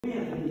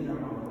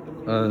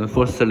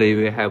Firstly,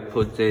 we have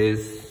put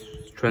this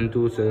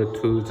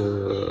transducer to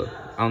the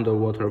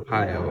underwater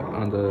pile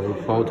on the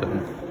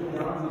bottom.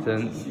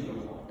 Then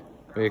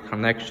we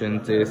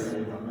connection this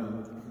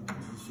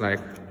like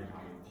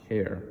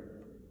here.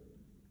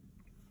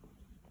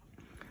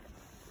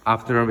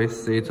 After we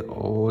set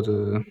all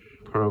the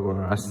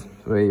progress,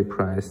 we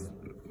press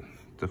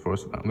the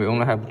first one. We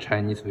only have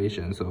Chinese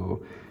version,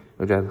 so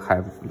we just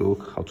have to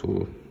look how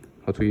to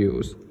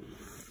use.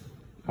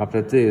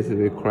 After this,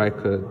 we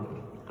correct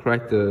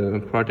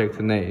the project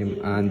name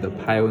and the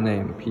pile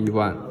name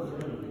P1.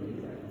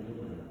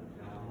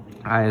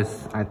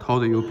 As I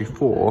told you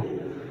before,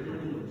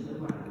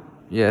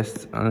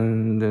 yes,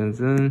 and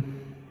then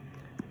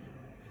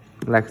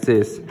like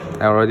this,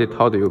 I already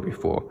told you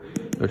before.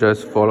 You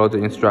just follow the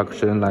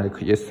instruction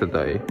like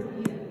yesterday.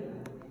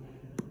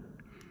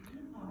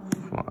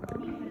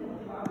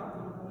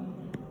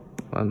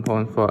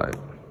 1.5.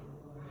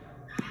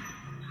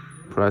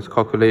 Press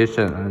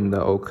calculation and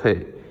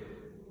OK.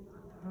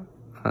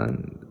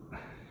 And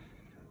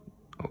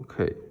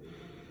OK.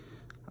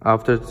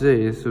 After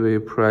this, we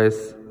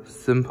press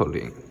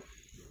sampling.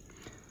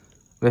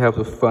 We have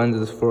to find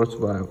the first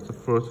valve. The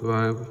first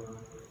valve,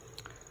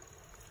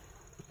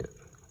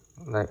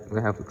 like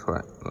we have to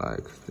try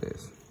like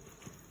this.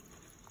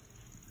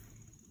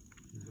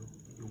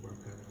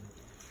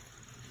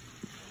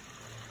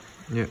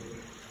 Yeah,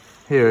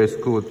 here is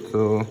good.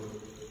 So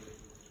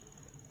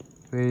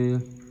we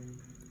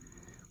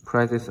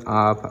press this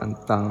up and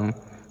down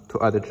to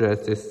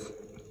adjust this.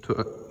 To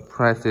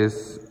press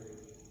this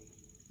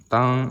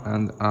down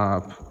and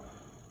up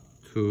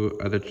to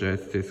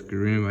adjust this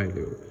green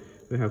value.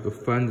 We have to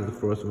find the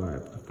first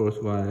valve. The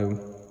first valve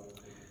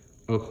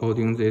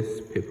according this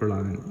paper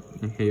line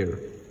in here.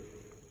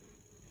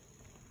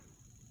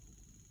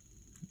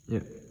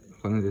 Yeah,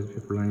 according this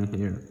paper line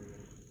here.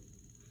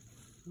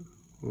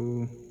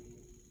 So,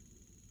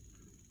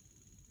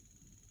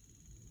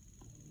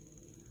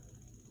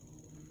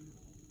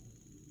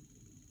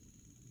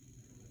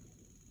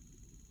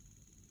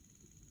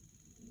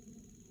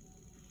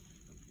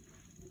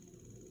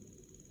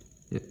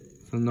 yeah,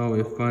 so now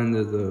we find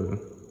the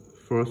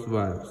first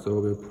valve, so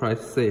we press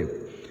save.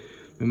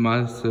 We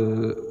must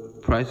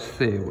press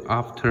save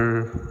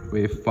after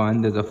we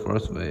find the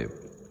first wave.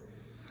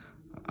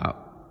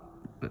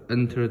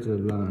 Enter the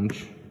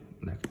launch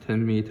like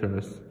 10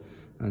 meters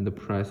and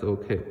press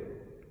OK.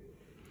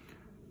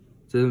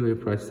 Then we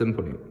press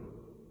sampling.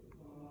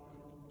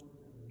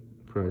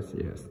 Press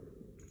yes.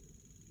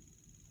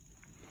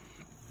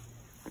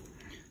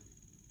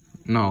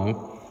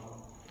 Now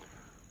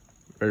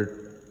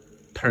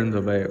turn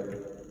the wave.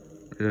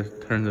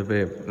 Just turn the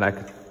wave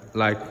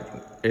like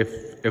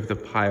if the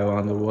pile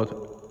on the water,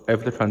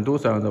 if the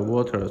transducer on the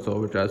water, so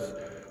we just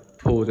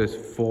pull this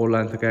four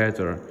line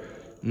together.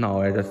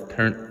 Now I just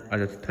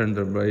turn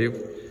the wave,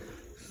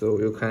 so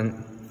you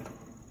can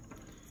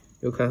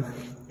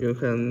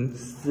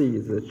see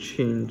the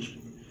change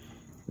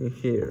in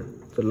here.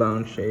 The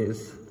launch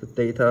is the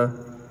data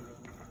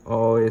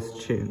always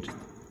changed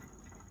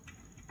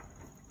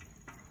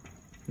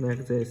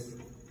like this.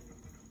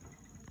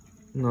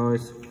 Now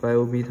it's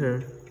 5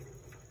 meters,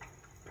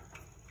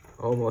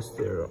 almost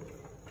 0.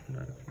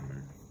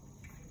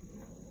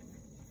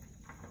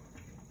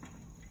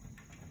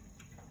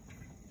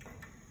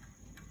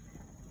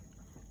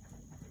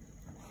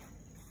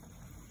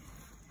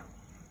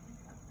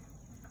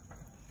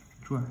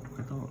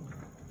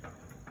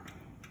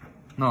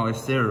 Now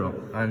it's 0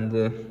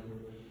 and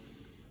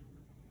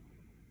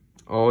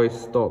always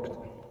stopped.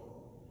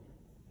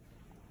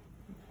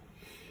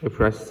 We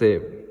press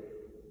save.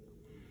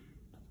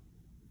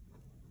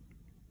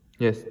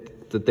 Yes,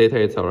 the data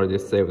is already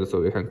saved,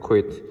 so we can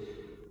quit.